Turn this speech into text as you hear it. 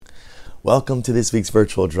Welcome to this week's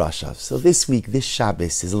virtual drasha. So this week, this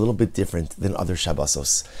Shabbos is a little bit different than other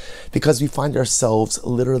Shabbosos because we find ourselves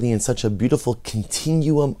literally in such a beautiful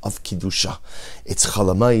continuum of Kiddusha. It's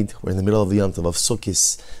Chol Hamoed, we're in the middle of the Yom Tov of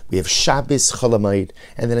Sukkot. We have Shabbos, Chol Hamoed,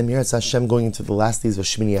 and then Amir Hashem going into the last days of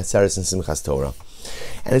Shmini Atzeres and Simchas Torah.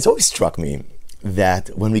 And it's always struck me that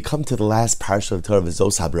when we come to the last parsha of Torah,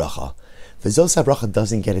 V'zos HaBracha, V'zos HaBracha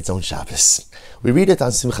doesn't get its own Shabbos. We read it on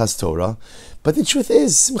Simchas Torah, but the truth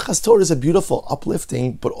is, Simchas Torah is a beautiful,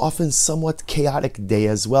 uplifting, but often somewhat chaotic day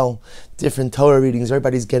as well. Different Torah readings,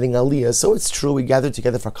 everybody's getting Aliyah, so it's true, we gather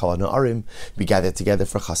together for Kol HaNa'arim, we gather together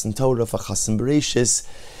for Chassan Torah, for Chassan Bereshis,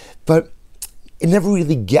 but it never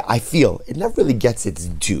really gets its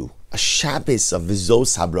due. A Shabbos of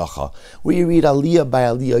V'zos HaBracha, where you read Aliyah by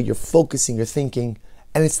Aliyah, you're focusing, you're thinking,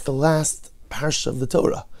 and it's the last parsha of the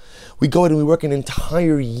Torah. We go ahead and we work an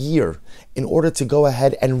entire year in order to go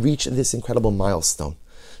ahead and reach this incredible milestone.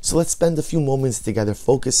 So let's spend a few moments together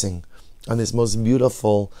focusing on this most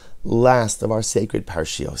beautiful last of our sacred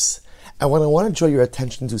parshios. And what I want to draw your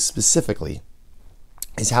attention to specifically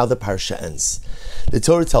is how the parsha ends. The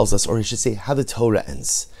Torah tells us, or I should say, how the Torah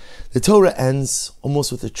ends. The Torah ends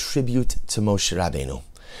almost with a tribute to Moshe Rabbeinu.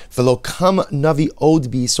 V'lo kam navi od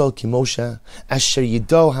b'Yisrael ki Moshe asher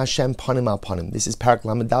yido Hashem panim al panim. This is Parak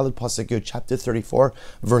Lamed Daled Pasuk Yud, chapter 34,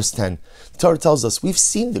 verse 10. The Torah tells us we've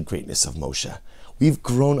seen the greatness of Moshe. We've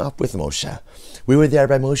grown up with Moshe. We were there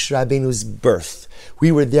by Moshe Rabbeinu's birth.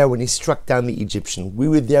 We were there when he struck down the Egyptian. We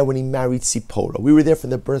were there when he married Sipporah. We were there for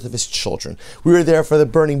the birth of his children. We were there for the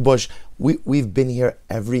burning bush. We've been here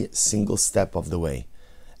every single step of the way.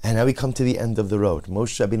 And now we come to the end of the road.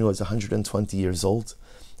 Moshe Rabbeinu was 120 years old.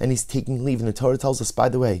 And he's taking leave. And the Torah tells us, by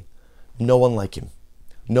the way, no one like him.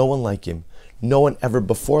 No one like him. No one ever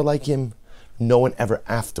before like him. No one ever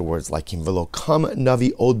afterwards like him. V'lo kam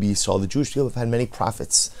navi od b'Yisrael. The Jewish people have had many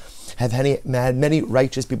prophets, have had many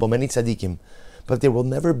righteous people, many tzaddikim. But there will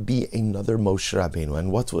never be another Moshe Rabbeinu.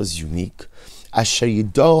 And what was unique? Asher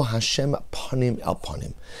yido Hashem panim el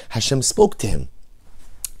panim. Hashem spoke to him.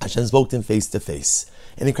 Hashem spoke to him face to face.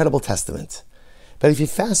 An incredible testament. But if you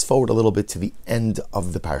fast forward a little bit to the end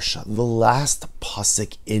of the parsha, the last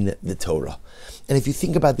pasuk in the Torah, and if you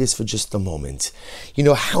think about this for just a moment, you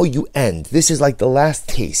know how you end. This is like the last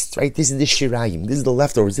taste, right? This is the shirayim. This is the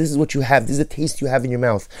leftovers. This is what you have. This is the taste you have in your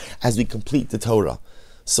mouth as we complete the Torah.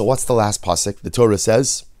 So what's the last pasuk? The Torah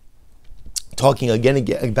says, talking again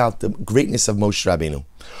about the greatness of Moshe Rabbeinu.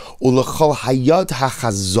 Ulechol hayad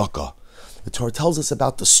hachazaka. The Torah tells us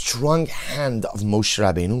about the strong hand of Moshe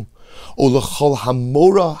Rabbeinu. Ulechol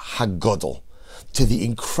hamora hagadol, to the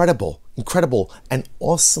incredible and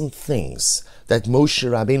awesome things that Moshe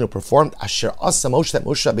Rabbeinu performed. Asher asa Moshe, that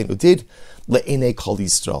Moshe Rabbeinu did, le'enei kol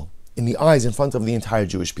Yisrael, in the eyes, in front of the entire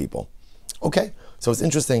Jewish people. Okay, so it's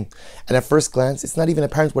interesting, and at first glance, it's not even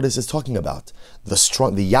apparent what this is talking about. The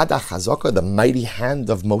yada chazaka, the mighty hand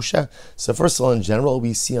of Moshe. So first of all, in general,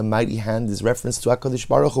 we see a mighty hand is reference to HaKadosh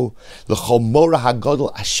Baruch Hu. L'chol mora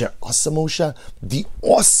hagadol asher asa Moshe, the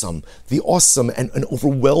awesome and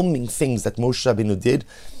overwhelming things that Moshe Rabbeinu did.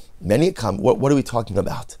 Many come. What are we talking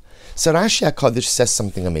about? So Rashi HaKadosh says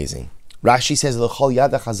something amazing. Rashi says l'chol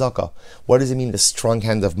yada chazaka. What does it mean? The strong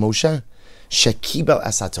hand of Moshe, shekibel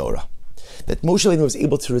es haTorah. That Moshe Rabbeinu was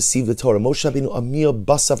able to receive the Torah. Moshe Rabbeinu, a mere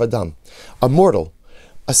basav adam, a mortal,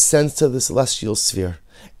 ascends to the celestial sphere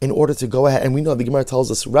in order to go ahead, and we know the Gemara tells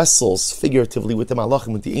us, wrestles figuratively with the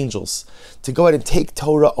malachim, with the angels, to go ahead and take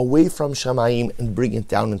Torah away from Shamayim and bring it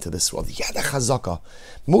down into this world. Yada chazaka.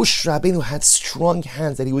 Moshe Rabbeinu had strong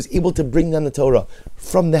hands that he was able to bring down the Torah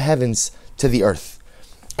from the heavens to the earth.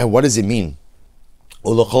 And what does it mean?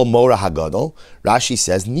 Ulechol mora hagadol. Rashi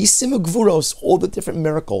says, Nisim Gvuros, all the different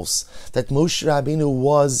miracles that Moshe Rabbeinu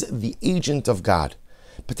was the agent of God.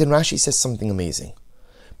 But then Rashi says something amazing.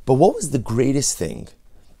 But what was the greatest thing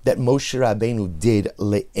that Moshe Rabbeinu did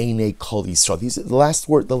le'enei kol Yisrael? These are the last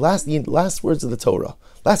words of the Torah.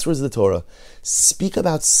 Last words of the Torah speak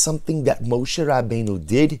about something that Moshe Rabbeinu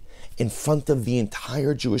did in front of the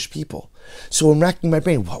entire Jewish people. So I'm racking my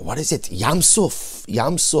brain. What is it? Yam Suf.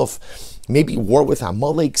 Maybe war with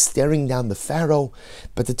Amalek, staring down the Pharaoh.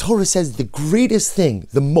 But the Torah says the greatest thing,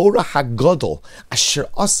 the Mora Hagadol, Asher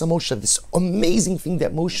Asa Moshe, this amazing thing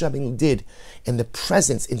that Moshe Rabbeinu did in the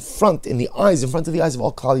presence, in front of the eyes of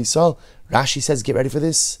all Klal Yisrael. Rashi says, get ready for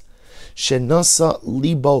this. Shenasa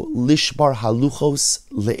libo lishbar haluchos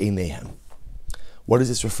le'enehem. What is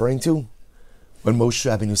this referring to? When Moshe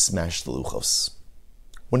Rabbeinu smashed the luchos.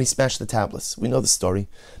 when he smashed the tablets. We know the story.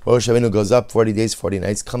 Moshe Rabbeinu goes up 40 days, 40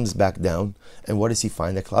 nights, comes back down, and what does he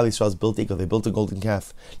find? That Klal Yisrael's built Eagle. They built a golden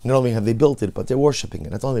calf. Not only have they built it, but they're worshiping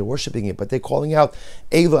it. Not only they're worshiping it, but they're calling out,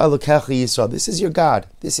 Eilo Elokecha Yisrael, this is your God.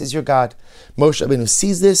 This is your God. Moshe Rabbeinu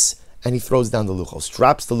sees this, and he throws down the luchos,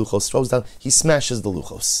 drops the luchos, throws down, he smashes the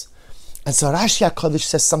luchos. And so Rashi HaKadosh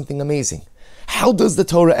says something amazing. How does the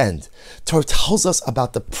Torah end? Torah tells us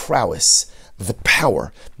about the prowess, the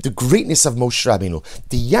power, the greatness of Moshe Rabbeinu,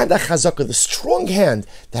 the Yad HaChazaka, the strong hand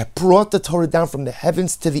that brought the Torah down from the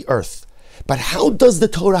heavens to the earth. But how does the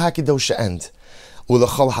Torah HaKadosh end?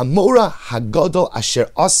 Ulachal Hamora Hagadol Asher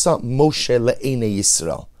Asa Moshe Le'enei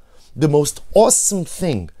Yisrael. The most awesome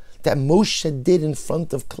thing that Moshe did in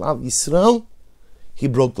front of Klal Yisrael, he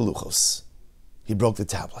broke the luchos. He broke the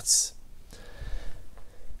tablets.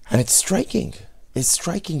 And it's striking. It's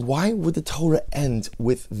striking. Why would the Torah end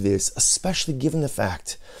with this, especially given the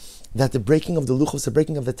fact that the breaking of the luchos, the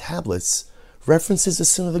breaking of the tablets, references the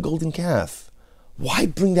sin of the golden calf? Why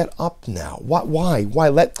bring that up now? Why?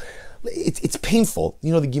 It's painful.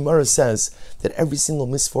 You know, the Gemara says that every single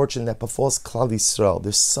misfortune that befalls Klal Yisrael,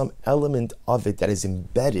 there's some element of it that is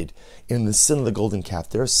embedded in the sin of the golden calf.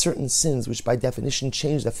 There are certain sins which by definition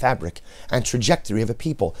change the fabric and trajectory of a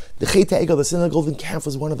people. The Chet HaEgel, the sin of the golden calf,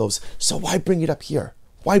 was one of those. So why bring it up here?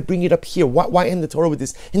 Why bring it up here? Why end the Torah with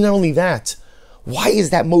this? And not only that, why is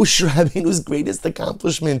that Moshe Rabbeinu's greatest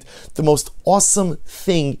accomplishment, the most awesome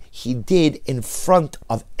thing he did in front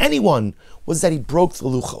of anyone, was that he broke the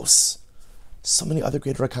luchos? So many other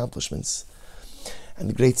greater accomplishments. And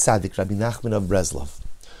the great tzaddik, Rabbi Nachman of Breslov,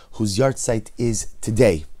 whose yahrzeit is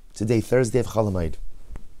today, Thursday of Chol Hamoed,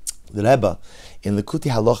 the Rebbe in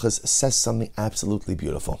Likutei Halachos says something absolutely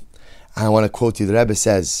beautiful. I want to quote you. The Rebbe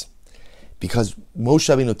says, because Moshe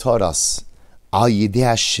Rabbeinu taught us, Al Yidei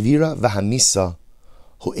HaShvira V'Hamisa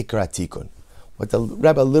Hu Ikar HaTikun. What the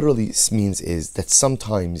Rebbe literally means is that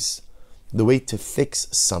sometimes the way to fix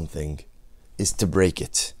something is to break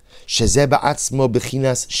it. Shezeh ba'atzmo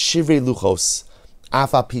b'chinas shivrei luchos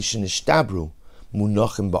af al pi shenishtabru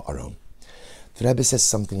munachim ba'aron. The Rebbe says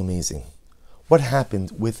something amazing. What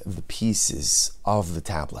happened with the pieces of the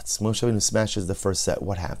tablets? Moshe Rabbeinu smashes the first set.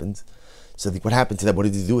 What happened? So what happened to that? What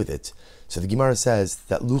did he do with it? So the Gemara says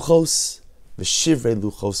that luchos v'shivrei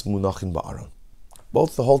luchos munachim ba'aron.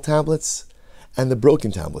 Both the whole tablets and the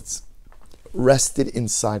broken tablets rested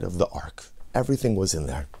inside of the ark. Everything was in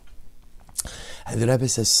there. And the Rebbe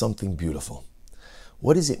says something beautiful.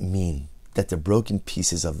 What does it mean that the broken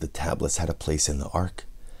pieces of the tablets had a place in the ark?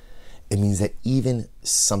 It means that even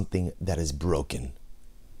something that is broken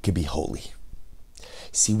can be holy.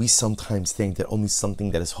 See, we sometimes think that only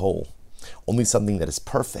something that is whole, only something that is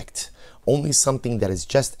perfect, only something that is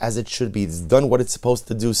just as it should be, it's done what it's supposed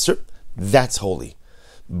to do, that's holy.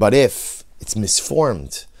 But if it's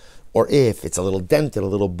misformed, or if it's a little dented, a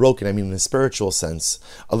little broken, I mean in a spiritual sense,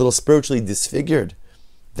 a little spiritually disfigured,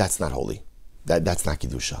 that's not holy. That's not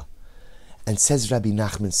Kedusha. And says Rabbi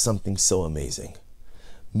Nachman something so amazing.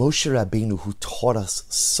 Moshe Rabbeinu, who taught us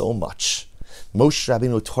so much, Moshe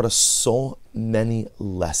Rabbeinu taught us so many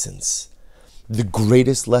lessons. The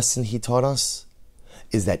greatest lesson he taught us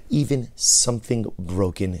is that even something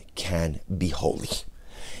broken can be holy.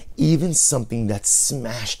 Even something that's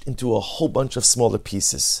smashed into a whole bunch of smaller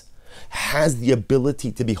pieces has the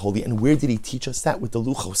ability to be holy. And where did he teach us that? With the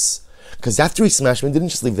luchos. Because after he smashed them, he didn't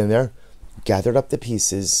just leave them there, gathered up the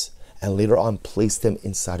pieces, and later on placed them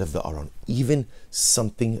inside of the aron. Even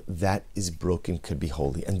something that is broken could be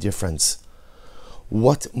holy. And dear friends,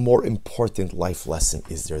 what more important life lesson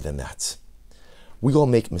is there than that? We all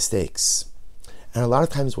make mistakes. And a lot of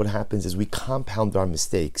times what happens is we compound our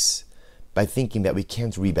mistakes by thinking that we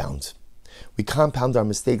can't rebound. We compound our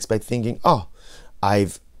mistakes by thinking, oh,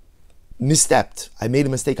 I've misstepped, I made a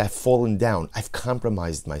mistake, I've fallen down, I've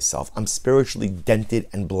compromised myself, I'm spiritually dented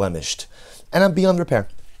and blemished, and I'm beyond repair.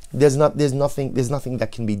 There's nothing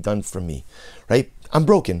that can be done for me, right? I'm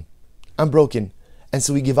broken, and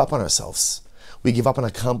so we give up on ourselves. We give up on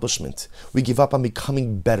accomplishment. We give up on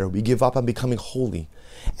becoming better. We give up on becoming holy.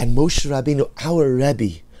 And Moshe Rabbeinu, our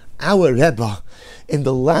Rebbe, in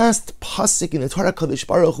the last pasuk in the Torah Kodesh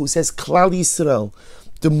Baruch Hu says, Klal Yisrael,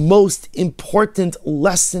 the most important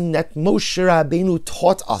lesson that Moshe Rabbeinu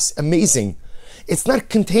taught us. Amazing. It's not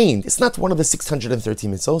contained. It's not one of the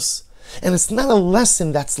 613 mitzvos. And it's not a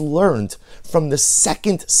lesson that's learned from the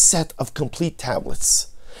second set of complete tablets.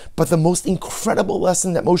 But the most incredible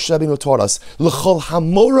lesson that Moshe Rabbeinu taught us, L'chol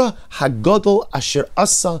hamora hagadol asher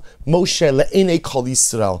asa Moshe le'enei kol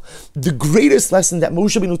Yisrael. The greatest lesson that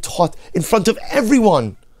Moshe Rabbeinu taught in front of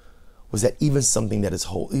everyone was that even something that is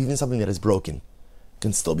whole, even something that is broken,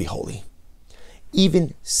 can still be holy.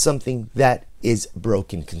 Even something that is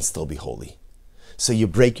broken can still be holy. So you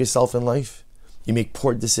break yourself in life, you make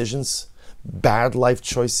poor decisions, bad life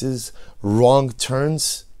choices, wrong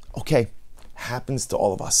turns. Okay, happens to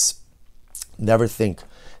all of us. Never think,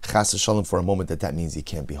 chas v'shalom, for a moment that means you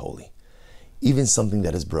can't be holy. Even something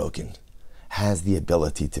that is broken has the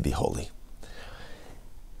ability to be holy.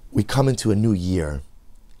 We come into a new year,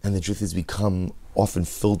 and the truth is we come often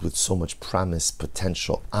filled with so much promise,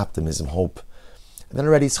 potential, optimism, hope. And then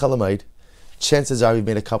already, Schalamayid, chances are we've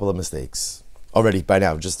made a couple of mistakes. Already, by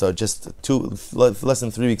now, just less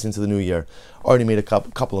than 3 weeks into the new year, already made a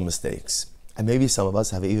couple of mistakes. And maybe some of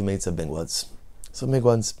us have even made some big ones. Some big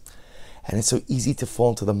ones. And it's so easy to fall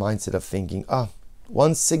into the mindset of thinking,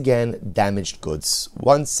 once again, damaged goods.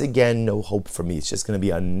 Once again, no hope for me. It's just going to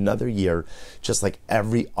be another year, just like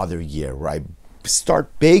every other year, where I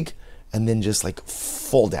start big and then just like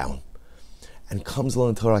fall down. And comes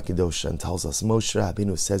along Torah Kedosha and tells us, Moshe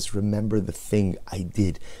Rabbeinu says, remember the thing I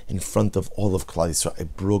did in front of all of Klal Yisrael. I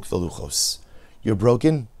broke the luchos. You're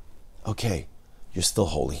broken? Okay, you're still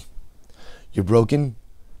holy. You're broken?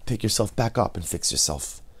 Pick yourself back up and fix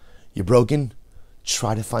yourself. You're broken?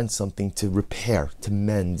 Try to find something to repair, to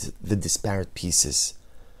mend the disparate pieces.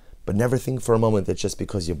 But never think for a moment that just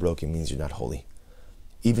because you're broken means you're not holy.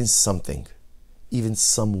 Even something, even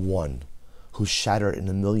someone who's shattered in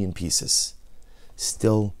a million pieces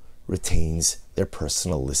still retains their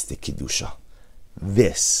personalistic Kedusha.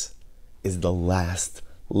 This is the last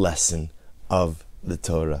lesson of the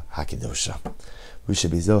Torah HaKedosha. We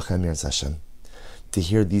should be Zochem Yirtzeh Hashem to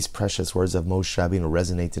hear these precious words of Moshe Rabbeinu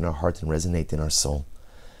resonate in our heart and resonate in our soul.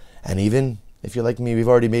 And even if you're like me, we've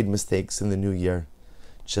already made mistakes in the new year.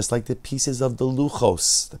 Just like the pieces of the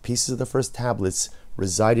luchos, the pieces of the first tablets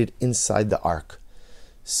resided inside the ark,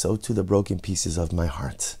 so too the broken pieces of my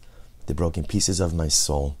heart, the broken pieces of my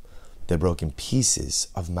soul, the broken pieces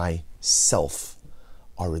of my self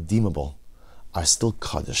are redeemable, are still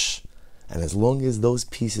Kaddish. And as long as those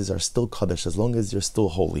pieces are still Kaddish, as long as they're still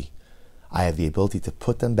holy, I have the ability to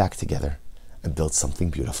put them back together and build something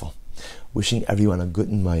beautiful. Wishing everyone a good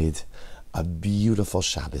Mayid, a beautiful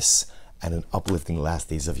Shabbos, and an uplifting last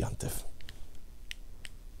days of Yom Tov.